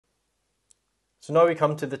So now we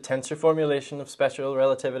come to the tensor formulation of special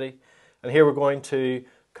relativity, and here we're going to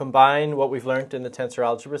combine what we've learnt in the tensor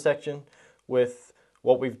algebra section with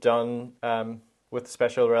what we've done with the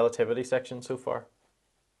special relativity section so far.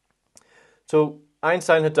 So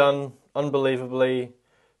Einstein had done unbelievably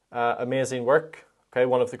amazing work, okay,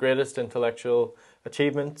 one of the greatest intellectual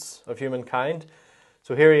achievements of humankind.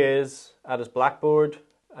 So here he is at his blackboard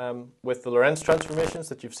with the Lorentz transformations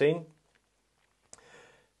that you've seen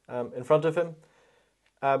in front of him.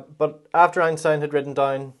 But after Einstein had written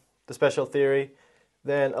down the special theory,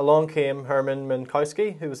 then along came Hermann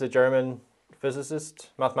Minkowski, who was a German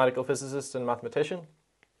physicist, mathematical physicist and mathematician.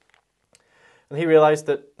 And he realized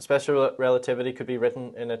that special relativity could be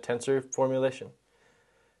written in a tensor formulation.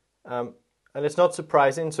 And it's not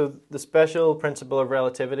surprising. So the special principle of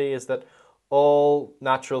relativity is that all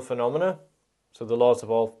natural phenomena, so the laws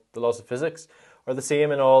of physics, are the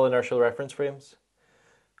same in all inertial reference frames.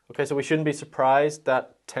 Okay, so we shouldn't be surprised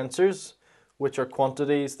that tensors, which are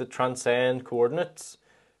quantities that transcend coordinates,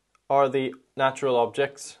 are the natural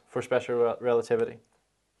objects for special relativity.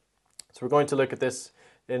 So we're going to look at this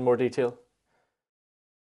in more detail.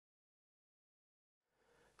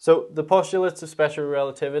 So the postulates of special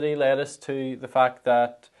relativity led us to the fact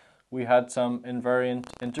that we had some invariant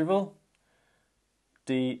interval,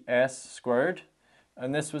 ds squared,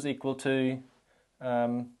 and this was equal to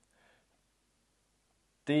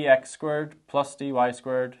dx squared plus dy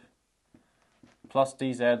squared plus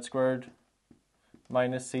dz squared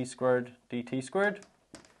minus c squared dt squared.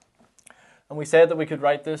 And we said that we could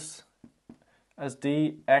write this as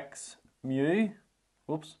dx mu,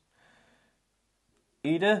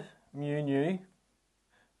 eta mu nu,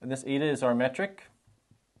 and this eta is our metric,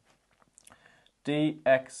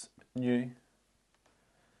 dx nu.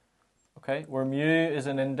 Okay, where mu is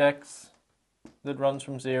an index that runs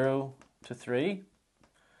from 0 to 3.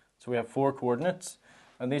 So we have 4 coordinates,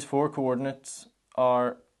 and these 4 coordinates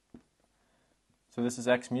are, so this is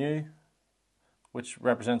x mu, which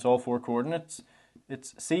represents all 4 coordinates.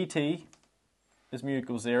 It's ct is mu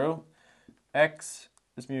equals 0, x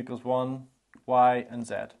is mu equals 1, y, and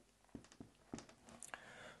z.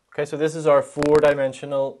 Okay, so this is our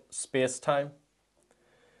 4-dimensional space-time.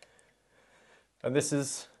 And this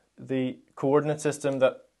is the coordinate system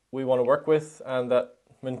that we want to work with and that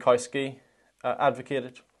Minkowski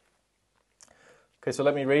advocated. Okay, so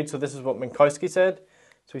let me read. So this is what Minkowski said.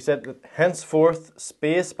 So he said that henceforth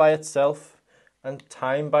space by itself and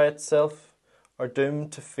time by itself are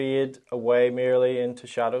doomed to fade away merely into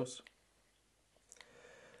shadows.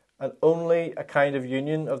 And only a kind of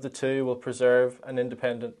union of the two will preserve an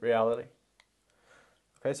independent reality.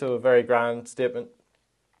 Okay, so a very grand statement.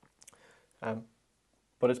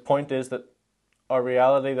 But its point is that our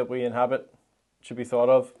reality that we inhabit should be thought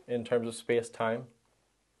of in terms of space-time.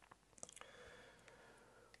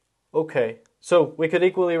 Okay, so we could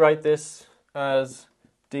equally write this as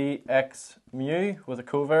dx mu with a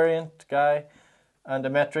covariant guy and a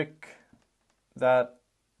metric that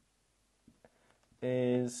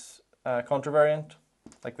is contravariant,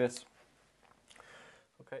 like this.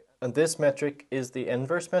 Okay, and this metric is the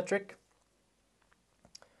inverse metric.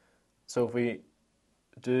 So if we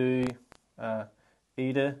do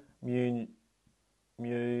eta mu,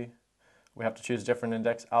 we have to choose a different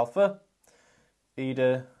index, alpha,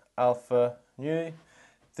 eta alpha nu.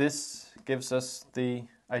 This gives us the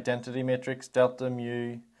identity matrix delta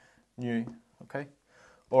mu nu. Okay,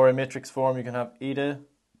 or in matrix form you can have eta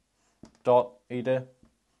dot eta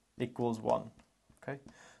equals 1. Okay,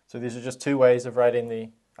 so these are just 2 ways of writing the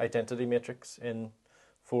identity matrix in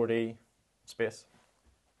 4D space.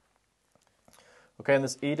 Okay, and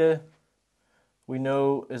this eta we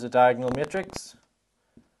know is a diagonal matrix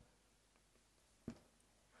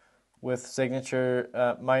with signature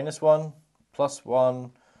 -1,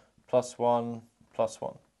 +1, +1,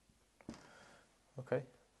 +1. Okay,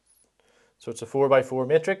 so it's a 4x4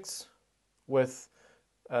 matrix with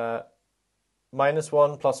 -1,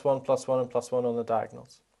 +1, +1, and +1 on the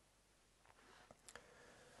diagonals.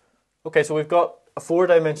 Okay, so we've got a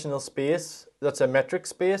 4-dimensional space that's a metric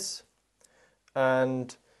space,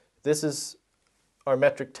 and this is our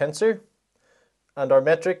metric tensor, and our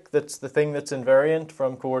metric, that's the thing that's invariant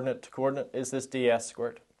from coordinate to coordinate, is this ds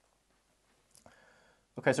squared.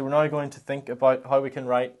 Okay, so we're now going to think about how we can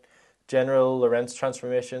write general Lorentz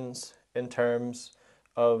transformations in terms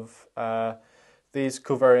of these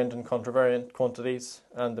covariant and contravariant quantities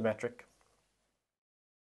and the metric.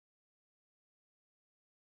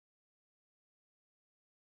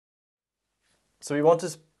 So we want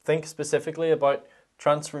to think specifically about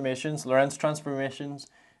transformations, Lorentz transformations,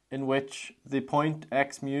 in which the point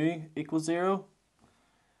x mu equals 0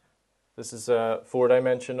 This is a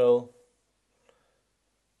four-dimensional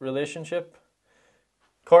relationship.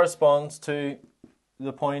 Corresponds to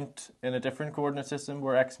the point in a different coordinate system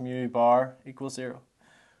where x mu bar equals 0.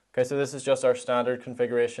 Okay, so this is just our standard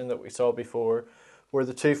configuration that we saw before, where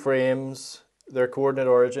the two frames, their coordinate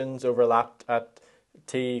origins overlapped at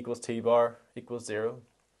t equals t bar equals 0.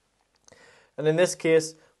 And in this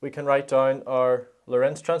case, we can write down our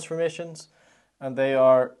Lorentz transformations, and they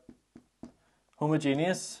are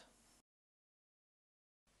homogeneous.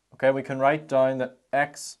 Okay, we can write down that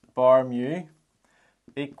x bar mu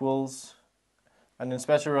equals, and in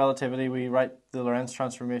special relativity we write the Lorentz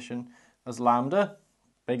transformation as lambda,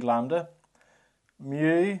 big lambda,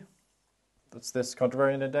 mu, that's this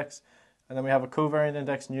contravariant index, and then we have a covariant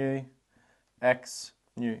index nu, x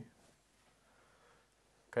nu.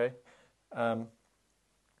 Okay,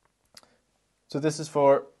 so this is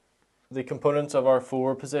for the components of our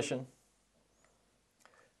 4 position.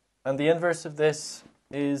 And the inverse of this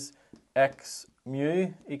is x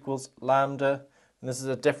mu equals lambda, and this is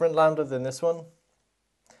a different lambda than this one.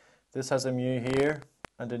 This has a mu here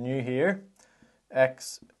and a nu here,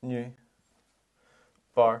 x nu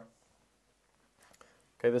bar.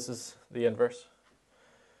 Okay, this is the inverse.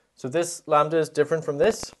 So this lambda is different from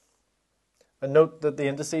this. And note that the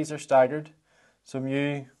indices are staggered. So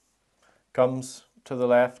mu comes to the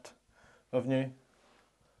left of nu,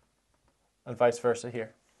 and vice versa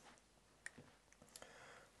here.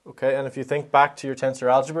 Okay, and if you think back to your tensor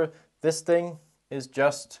algebra, this thing is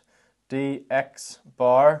just dx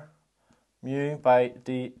bar mu by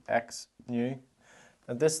dx nu,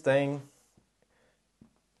 and this thing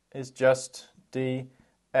is just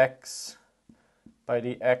dx by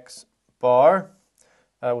dx bar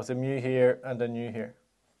with a mu here and a nu here.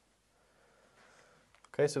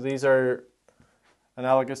 Okay, so these are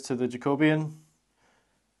analogous to the Jacobian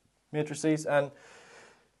matrices,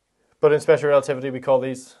 but in special relativity we call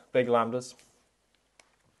these big lambdas.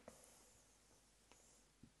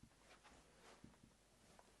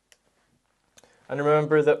 And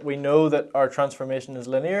remember that we know that our transformation is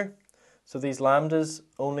linear, so these lambdas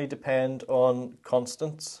only depend on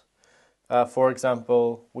constants. For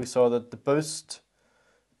example, we saw that the boost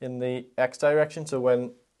in the x direction, so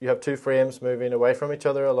when you have two frames moving away from each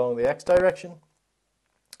other along the x direction,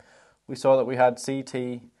 we saw that we had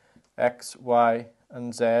ct, x, y,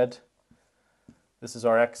 and z. This is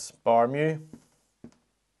our x bar mu.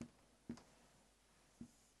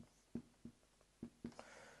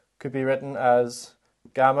 Could be written as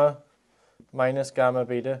gamma minus gamma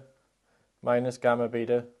beta minus gamma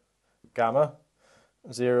beta gamma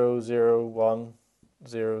 0, 0, 1,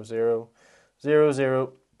 0, 0, 0,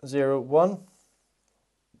 0, 0, 1,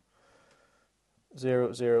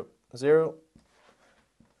 0, 0, 0,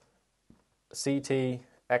 ct,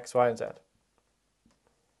 x, y, and z.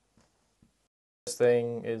 This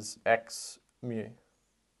thing is x mu.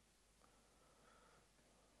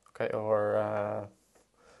 Okay, or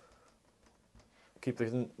keep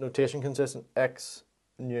the notation consistent, x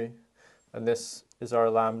nu, and this is our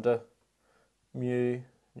lambda mu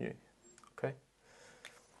nu. Okay.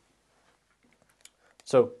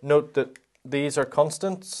 So note that these are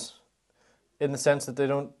constants in the sense that they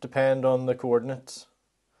don't depend on the coordinates.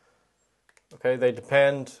 Okay, they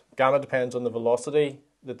depend. Gamma depends on the velocity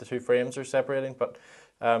that the two frames are separating, but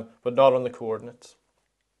not on the coordinates.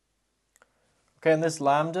 Okay, and this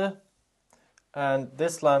lambda and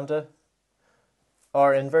this lambda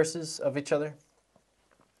are inverses of each other.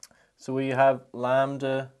 So we have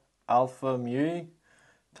lambda alpha mu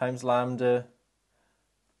times lambda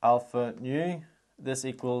alpha nu. This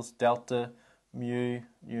equals delta mu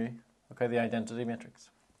nu. Okay, the identity matrix.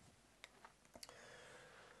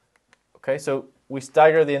 Okay, so we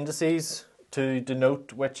stagger the indices to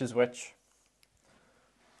denote which is which.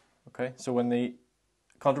 Okay, so when the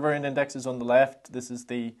contravariant index is on the left, this is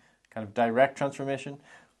the kind of direct transformation.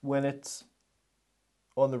 When it's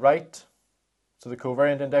on the right, so the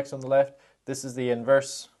covariant index on the left, this is the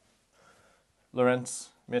inverse Lorentz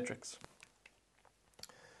matrix.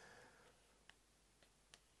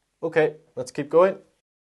 Okay, let's keep going.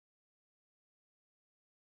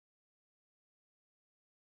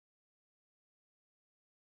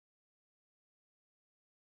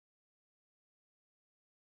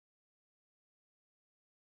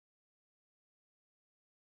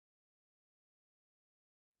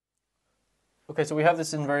 Okay, so we have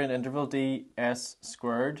this invariant interval ds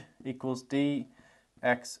squared equals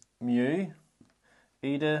dx mu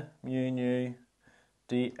eta mu nu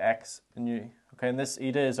dx nu. Okay, and this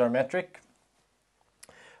eta is our metric.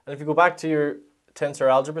 And if you go back to your tensor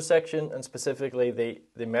algebra section, and specifically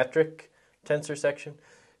the metric tensor section,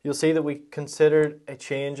 you'll see that we considered a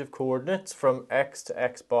change of coordinates from x to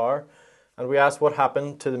x bar, and we asked what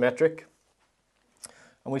happened to the metric.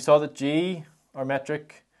 And we saw that g, our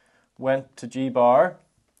metric, went to g bar,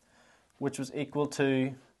 which was equal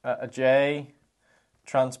to a j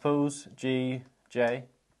transpose g j.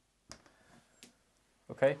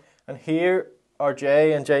 Okay, and here our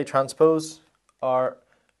j and j transpose are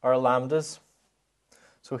lambdas.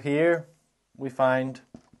 So here we find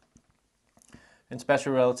in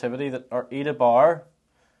special relativity that our eta bar,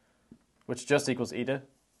 which just equals eta,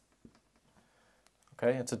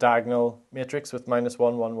 okay, it's a diagonal matrix with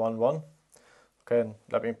 -1, 1, 1, 1. Okay, and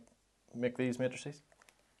let me make these matrices.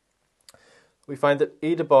 We find that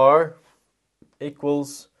eta bar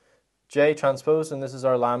equals j transpose, and this is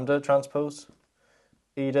our lambda transpose,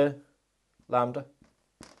 eta lambda.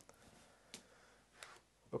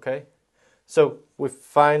 Okay, so we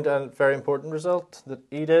find a very important result, that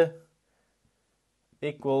eta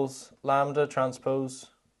equals lambda transpose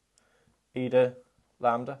eta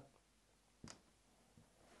lambda.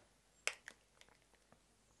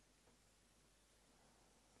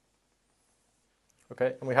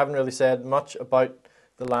 Okay, and we haven't really said much about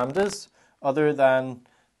the lambdas other than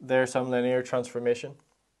they're some linear transformation.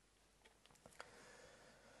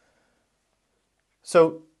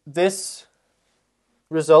 So this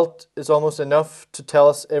result is almost enough to tell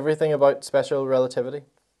us everything about special relativity.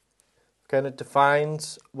 Okay, and it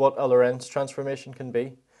defines what a Lorentz transformation can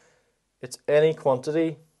be. It's any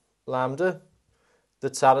quantity, lambda,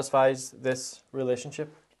 that satisfies this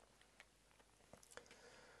relationship.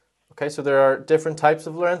 Okay, so there are different types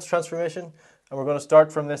of Lorentz transformation, and we're going to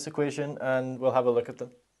start from this equation and we'll have a look at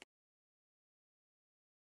them.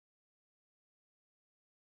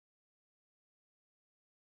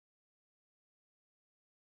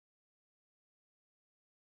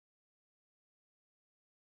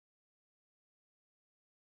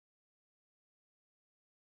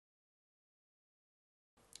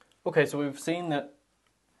 Okay, so we've seen that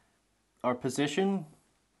our position,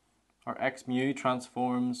 our x mu,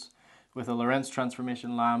 transforms with a Lorentz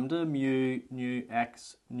transformation lambda, mu, nu,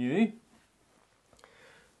 x, nu.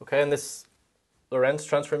 Okay, and this Lorentz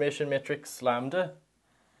transformation matrix lambda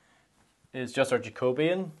is just our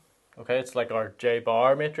Jacobian. Okay, it's like our J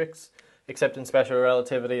bar matrix, except in special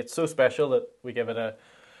relativity it's so special that we give it a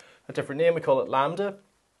different name, we call it lambda.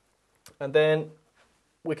 And then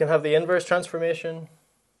we can have the inverse transformation,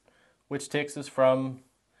 which takes us from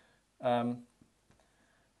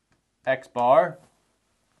x bar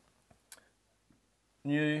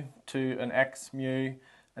mu to an x mu,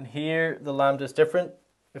 and here the lambda is different.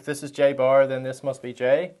 If this is j bar, then this must be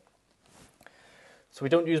j. So we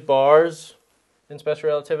don't use bars in special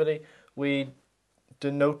relativity. We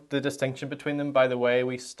denote the distinction between them by the way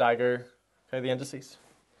we stagger, okay, the indices.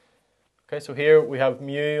 Okay, so here we have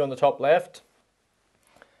mu on the top left.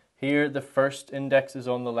 Here the first index is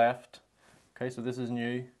on the left. Okay, so this is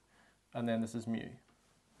nu, and then this is mu.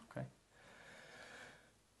 Okay.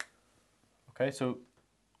 Okay, so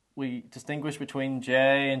we distinguish between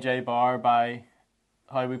j and j bar by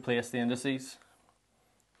how we place the indices.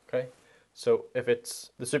 Okay, so if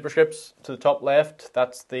it's the superscripts to the top left,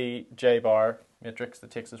 that's the j bar matrix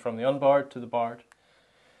that takes us from the unbarred to the barred.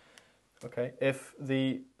 Okay, if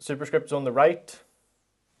the superscript is on the right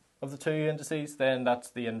of the two indices, then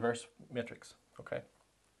that's the inverse matrix. Okay,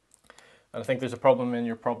 and I think there's a problem in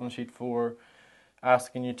your problem sheet for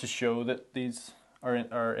asking you to show that these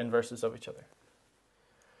are inverses of each other.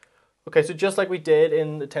 Okay, so just like we did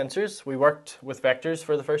in the tensors, we worked with vectors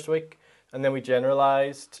for the first week, and then we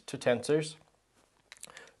generalized to tensors.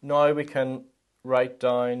 Now we can write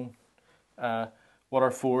down what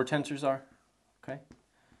our four tensors are. Okay,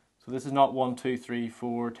 so this is not 1, 2, 3,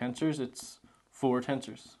 4 tensors, it's four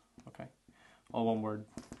tensors. Okay, all one word.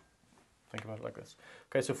 Think about it like this.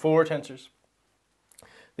 Okay, so four tensors.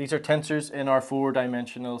 These are tensors in our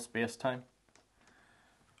four-dimensional space-time.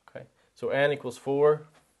 Okay, so n equals 4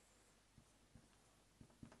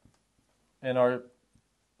 in our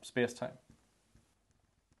space-time.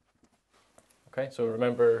 Okay, so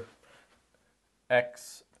remember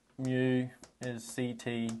x mu is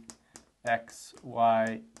ct, x,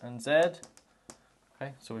 y, and z.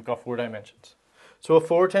 Okay, so we've got four dimensions. So a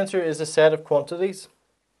four tensor is a set of quantities.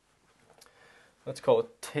 Let's call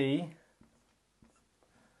it T.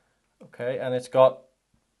 Okay, and it's got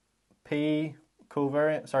P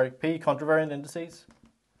contravariant indices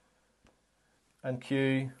and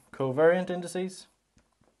Q covariant indices,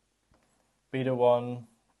 beta 1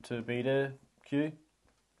 to beta Q.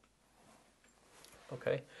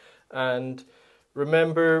 Okay, and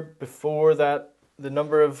remember before that the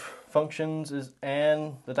number of functions is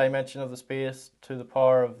n, the dimension of the space, to the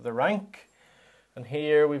power of the rank. And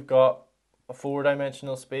here we've got a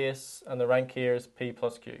 4-dimensional space, and the rank here is p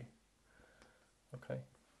plus q. Okay.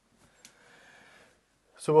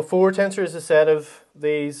 So a 4-tensor is a set of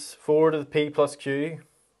these 4 to the p plus q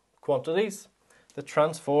quantities that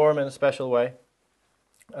transform in a special way.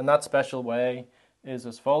 And that special way is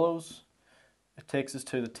as follows. It takes us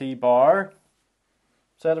to the t bar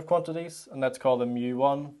set of quantities, and that's called a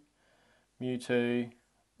mu1, mu2,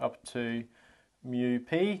 up to mu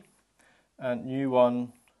p, and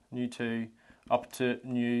nu1, nu2, up to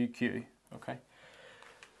nu q. Okay.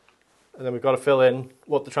 And then we've got to fill in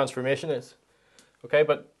what the transformation is. Okay,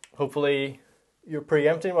 but hopefully you're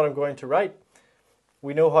preempting what I'm going to write.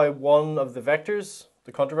 We know how one of the vectors,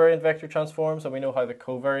 the contravariant vector, transforms, and we know how the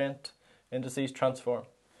covariant indices transform.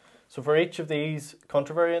 So for each of these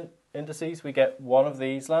contravariant indices, we get one of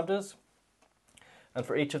these lambdas, and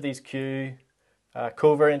for each of these q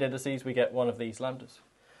covariant indices, we get one of these lambdas.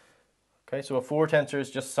 Okay, so a 4-tensor is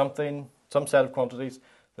just some set of quantities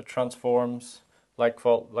that transforms like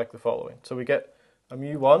the following. So we get a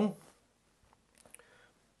mu1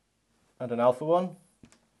 and an alpha1.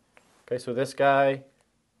 Okay, so this guy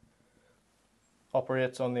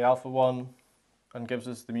operates on the alpha1 and gives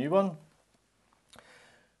us the mu1.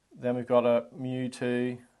 Then we've got a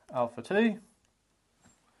mu2 alpha2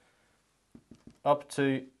 up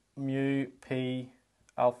to mu p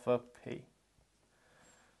alpha p.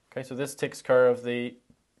 Okay, so this takes care of the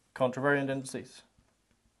contravariant indices.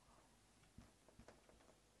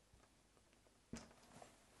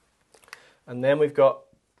 And then we've got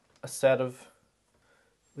a set of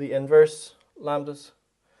the inverse lambdas.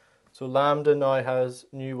 So lambda now has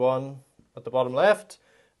nu1 at the bottom left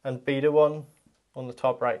and beta1 on the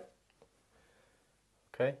top right.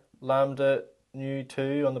 Okay, lambda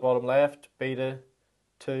nu2 on the bottom left, beta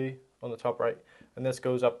 2 on the top right. And this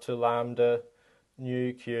goes up to lambda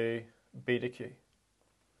nu q beta q.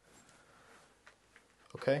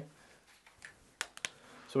 Okay.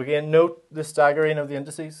 So again, note the staggering of the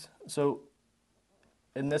indices. So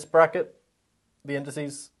in this bracket, the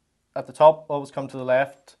indices at the top always come to the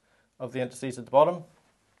left of the indices at the bottom.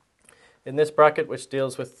 In this bracket, which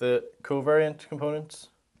deals with the covariant components,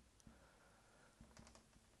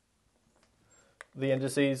 the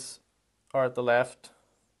indices are at the left.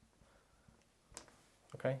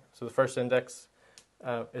 Okay, so the first index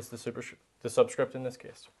is the subscript in this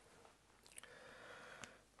case.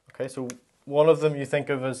 Okay, so one of them you think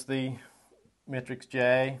of as the matrix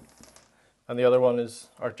J, and the other one is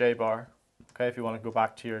our J bar. Okay, if you want to go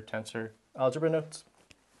back to your tensor algebra notes.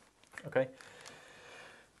 Okay,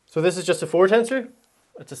 so this is just a 4-tensor.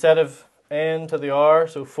 It's a set of n to the r,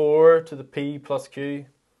 so 4 to the p plus q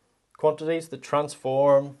quantities that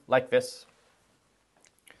transform like this.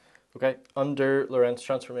 Okay, under Lorentz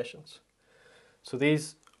transformations. So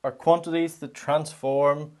these are quantities that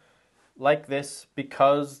transform like this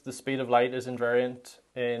because the speed of light is invariant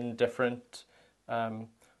in different. The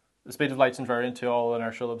speed of light is invariant to all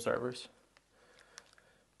inertial observers.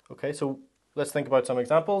 Okay, so let's think about some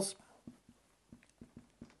examples.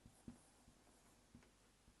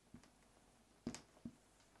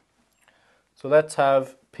 So let's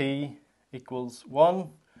have p equals 1,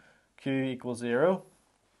 q equals 0.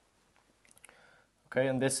 Okay,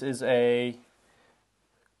 and this is a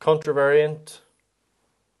contravariant.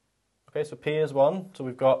 Okay, so p is 1, so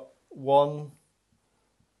we've got one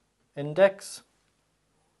index.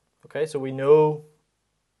 Okay, so we know,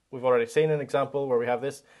 we've already seen an example where we have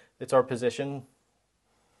this. It's our position.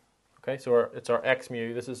 Okay, so it's our x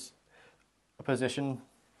mu. This is a position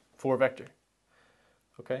 4 vector.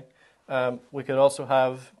 Okay, we could also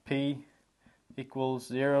have p equals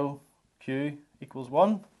 0, q equals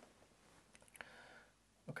 1.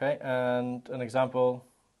 Okay, and an example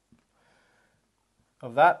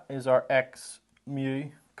of that is our x mu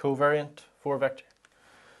covariant 4 vector.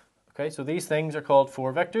 Okay, so these things are called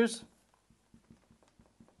 4 vectors.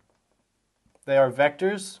 They are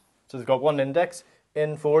vectors, so they've got one index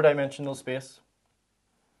in 4-dimensional space.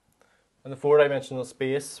 And the 4-dimensional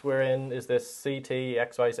space we're in is this CT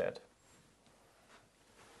XYZ.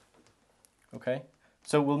 Okay,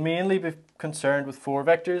 so we'll mainly be concerned with 4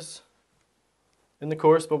 vectors in the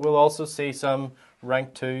course, but we'll also see some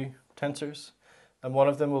rank 2 tensors. And one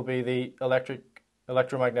of them will be the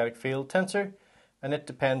electromagnetic field tensor, and it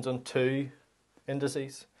depends on 2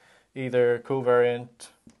 indices, either covariant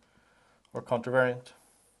or contravariant.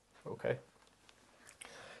 Okay.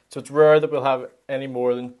 So it's rare that we'll have any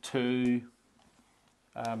more than 2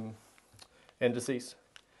 indices.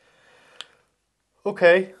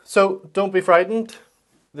 Okay, so don't be frightened.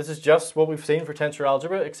 this is just what we've seen for tensor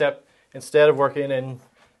algebra, except instead of working in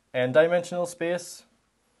n-dimensional space,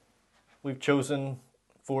 we've chosen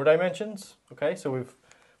 4 dimensions. Okay, so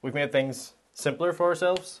we've made things simpler for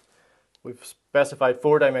ourselves. We've specified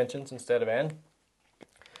 4 dimensions instead of n.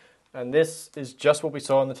 And this is just what we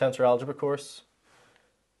saw in the tensor algebra course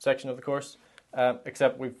section of the course,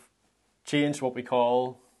 except we've changed what we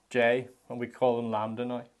call j, and we call them lambda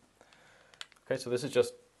now. Okay, so this is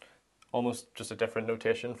just almost just a different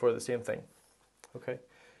notation for the same thing. Okay,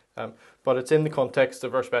 but it's in the context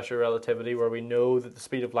of our special relativity, where we know that the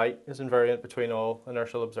speed of light is invariant between all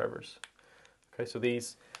inertial observers. Okay, so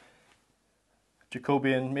these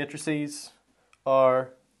Jacobian matrices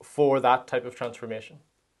are for that type of transformation.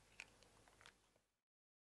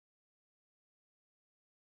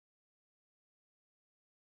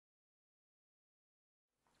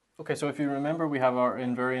 Okay, so if you remember, we have our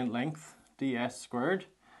invariant length, ds squared,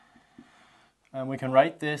 and we can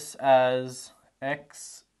write this as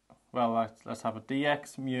x, well, let's have it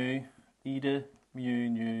dx mu eta mu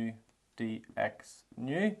nu dx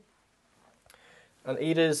nu. And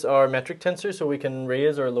etas are metric tensors, so we can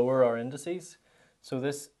raise or lower our indices. So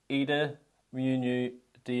this eta mu nu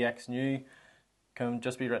dx nu can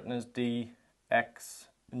just be written as dx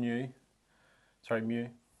nu, sorry,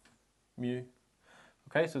 mu.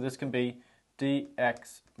 Okay, so this can be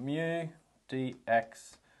dx mu,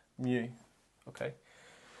 dx mu. Okay,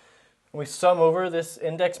 and we sum over this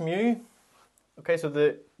index mu. Okay, so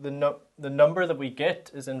the number that we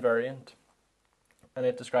get is invariant, and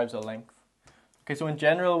it describes a length. Okay, so in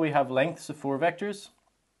general we have lengths of 4 vectors.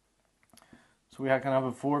 So we can have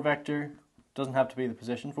a 4 vector. Doesn't have to be the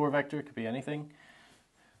position 4 vector. It could be anything.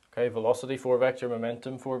 Okay, velocity 4 vector,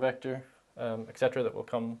 momentum 4 vector, etc. that we'll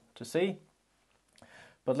come to see.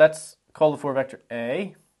 But let's call the 4 vector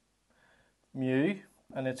A, mu,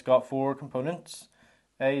 and it's got 4 components,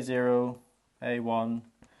 A0, A1,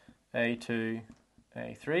 A2,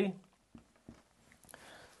 A3.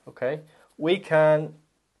 Okay, we can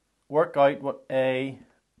work out what A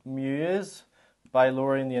mu is by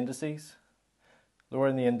lowering the indices,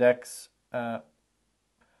 lowering the index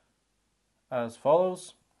as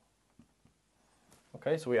follows.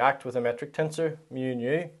 Okay, so we act with a metric tensor, mu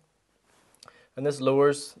nu, and this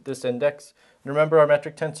lowers this index. And remember, our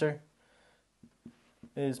metric tensor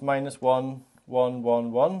is -1, 1,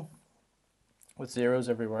 1, 1, with zeros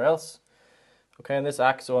everywhere else. Okay, and this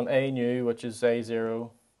acts on A nu, which is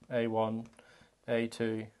A0, A1,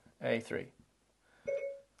 A2, A3.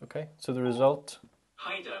 Okay, so the result...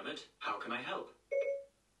 Hi Dermot, how can I help?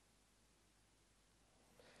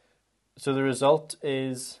 So the result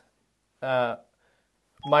is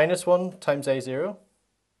 -1 times A0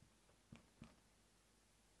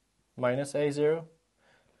 minus A0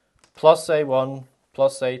 plus A1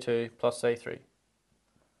 plus A2 plus A3.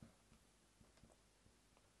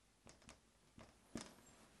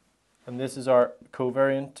 And this is our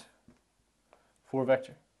covariant 4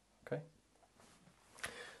 vector. Okay.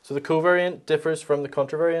 So the covariant differs from the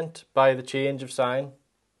contravariant by the change of sign,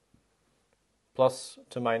 plus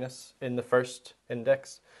to minus, in the first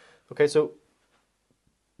index. Okay, so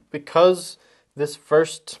because this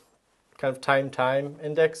first kind of time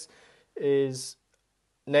index is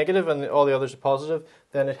negative and all the others are positive,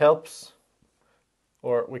 then it helps,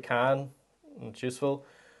 or we can, and it's useful,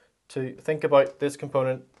 to think about this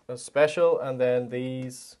component as special and then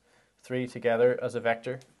these 3 together as a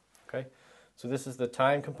vector. Okay, so this is the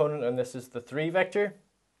time component and this is the 3 vector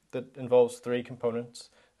that involves 3 components,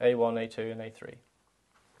 A1, A2 and A3.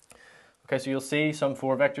 Okay, so you'll see some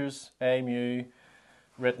 4 vectors, A mu,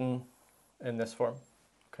 written in this form.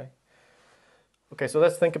 Okay, so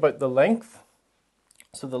let's think about the length.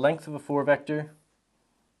 So the length of a 4 vector,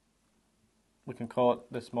 we can call it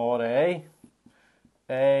this mod A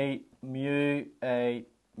mu, A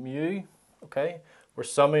mu. Okay, we're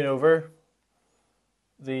summing over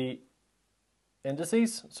the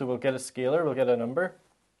indices, so we'll get a scalar, we'll get a number.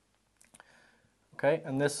 Okay,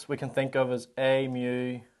 and this we can think of as A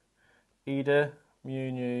mu eta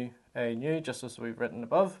mu nu A nu, just as we've written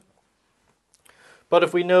above. But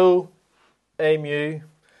if we know A mu,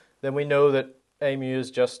 then we know that A mu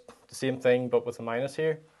is just the same thing but with a minus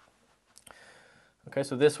here. Okay,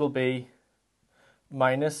 so this will be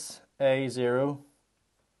minus A0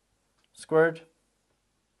 squared,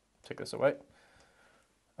 take this away,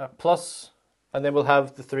 plus, and then we'll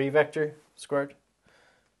have the 3 vector squared,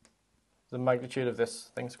 the magnitude of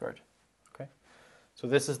this thing squared. Okay, so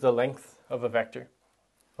this is the length of a vector,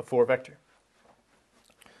 a 4 vector.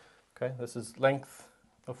 Okay, this is length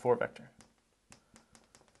of 4 vector.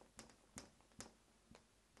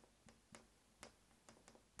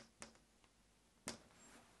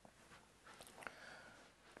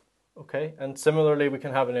 Okay, and similarly we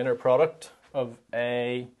can have an inner product of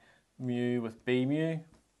A mu with B mu,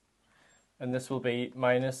 and this will be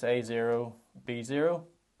minus A0 B0,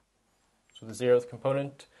 so the 0th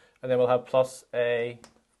component, and then we'll have plus A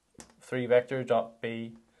 3 vector dot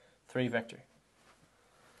B 3 vector.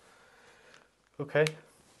 Okay.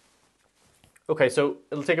 Okay, so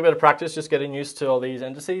it'll take a bit of practice just getting used to all these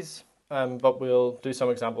indices, but we'll do some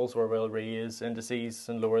examples where we'll reuse indices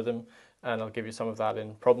and lower them, and I'll give you some of that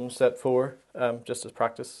in problem set 4, just as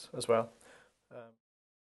practice as well.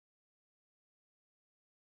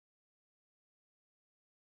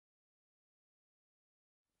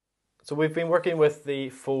 So we've been working with the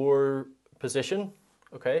 4 position,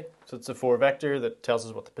 okay? So it's a 4 vector that tells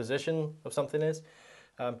us what the position of something is.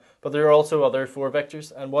 But there are also other 4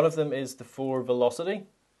 vectors, and one of them is the 4 velocity.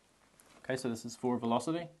 Okay, so this is 4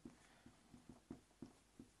 velocity.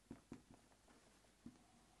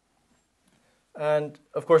 And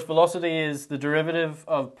of course, velocity is the derivative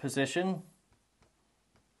of position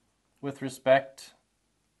with respect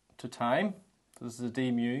to time. So this is a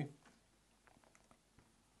d mu.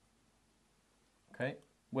 Okay,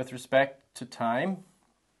 with respect to time.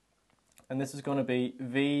 And this is going to be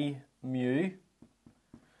v mu,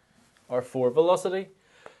 or 4 velocity.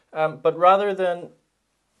 But rather than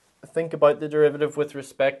think about the derivative with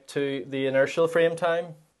respect to the inertial frame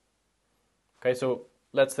time, okay, so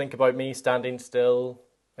let's think about me standing still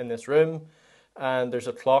in this room and there's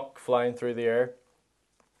a clock flying through the air.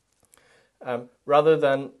 Rather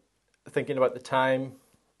than thinking about the time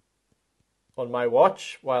on my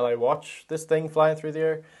watch while I watch this thing flying through the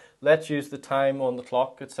air, let's use the time on the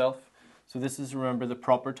clock itself. So this is, remember, the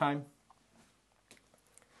proper time.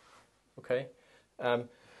 Okay, and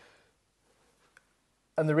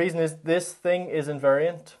the reason is this thing is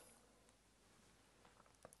invariant.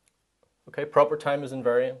 Okay, proper time is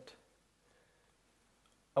invariant.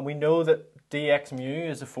 And we know that dx mu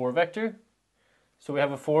is a 4 vector. So we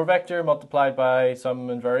have a 4 vector multiplied by some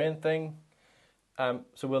invariant thing.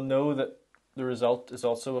 So we'll know that the result is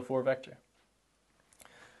also a 4 vector.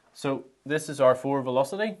 So this is our 4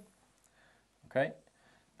 velocity. Okay,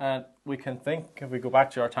 and we can think, if we go back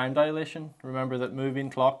to our time dilation, remember that moving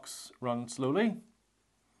clocks run slowly.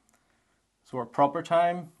 So our proper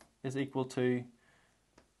time is equal to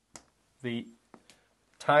the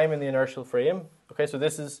time in the inertial frame. Okay, so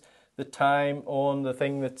this is the time on the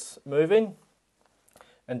thing that's moving,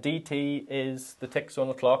 and dt is the ticks on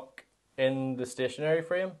the clock in the stationary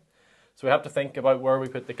frame. So we have to think about where we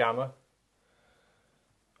put the gamma.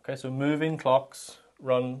 Okay, so moving clocks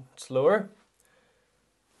run slower.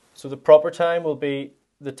 So the proper time will be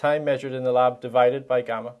the time measured in the lab divided by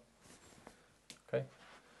gamma. Okay,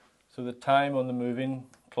 so the time on the moving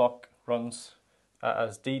clock runs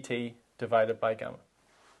as dt divided by gamma.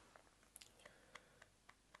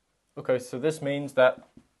 Okay, so this means that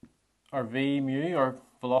our v mu, our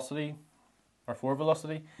velocity, our 4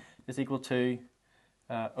 velocity, is equal to,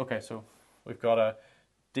 okay, so we've got a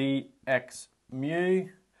dx mu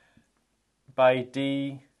by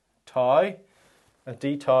d tau, and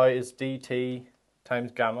d tau is dt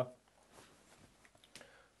times gamma.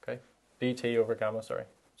 Okay, dt over gamma, sorry.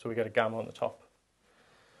 So we get a gamma on the top.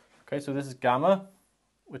 Okay, so this is gamma,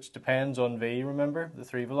 which depends on v, remember, the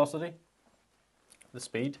 3 velocity, the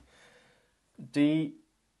speed. D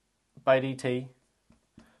by dt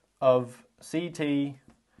of ct,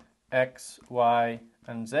 x, y,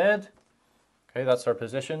 and z. Okay, that's our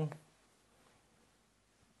position.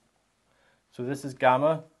 So this is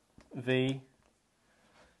gamma, v,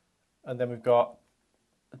 and then we've got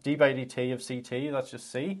d by dt of ct, that's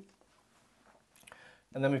just c.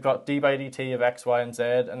 And then we've got d by dt of x, y, and z,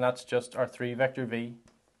 and that's just our 3 vector v.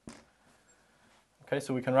 Okay,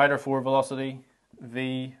 so we can write our 4 velocity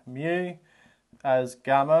v mu as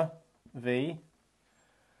gamma v,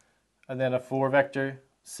 and then a 4 vector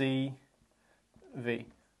c v.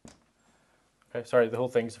 Okay, sorry, the whole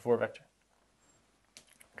thing is a 4 vector.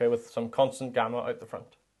 Okay, with some constant gamma out the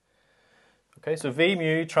front. Okay, so v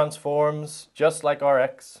mu transforms just like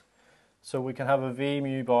Rx. So we can have a v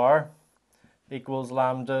mu bar equals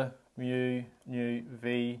lambda mu nu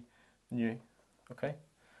v nu. Okay,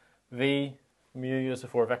 v mu is a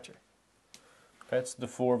 4 vector. Okay, it's the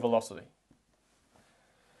 4 velocity.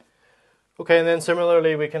 Okay, and then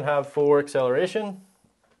similarly we can have 4 acceleration.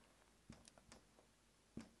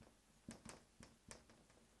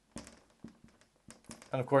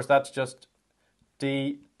 And of course that's just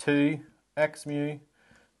d2 x mu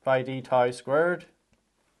by d tau squared.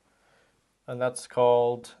 And that's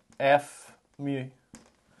called f mu.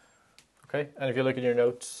 Okay, and if you look at your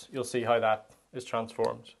notes, you'll see how that is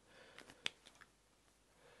transformed.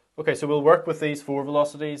 Okay, so we'll work with these four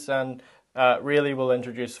velocities, and really we'll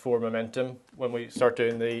introduce four momentum when we start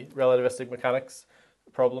doing the relativistic mechanics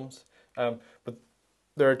problems. But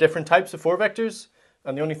there are different types of four vectors,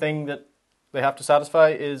 and the only thing that they have to satisfy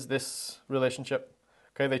is this relationship.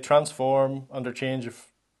 Okay, they transform under change of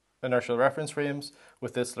inertial reference frames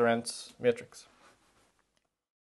with this Lorentz matrix.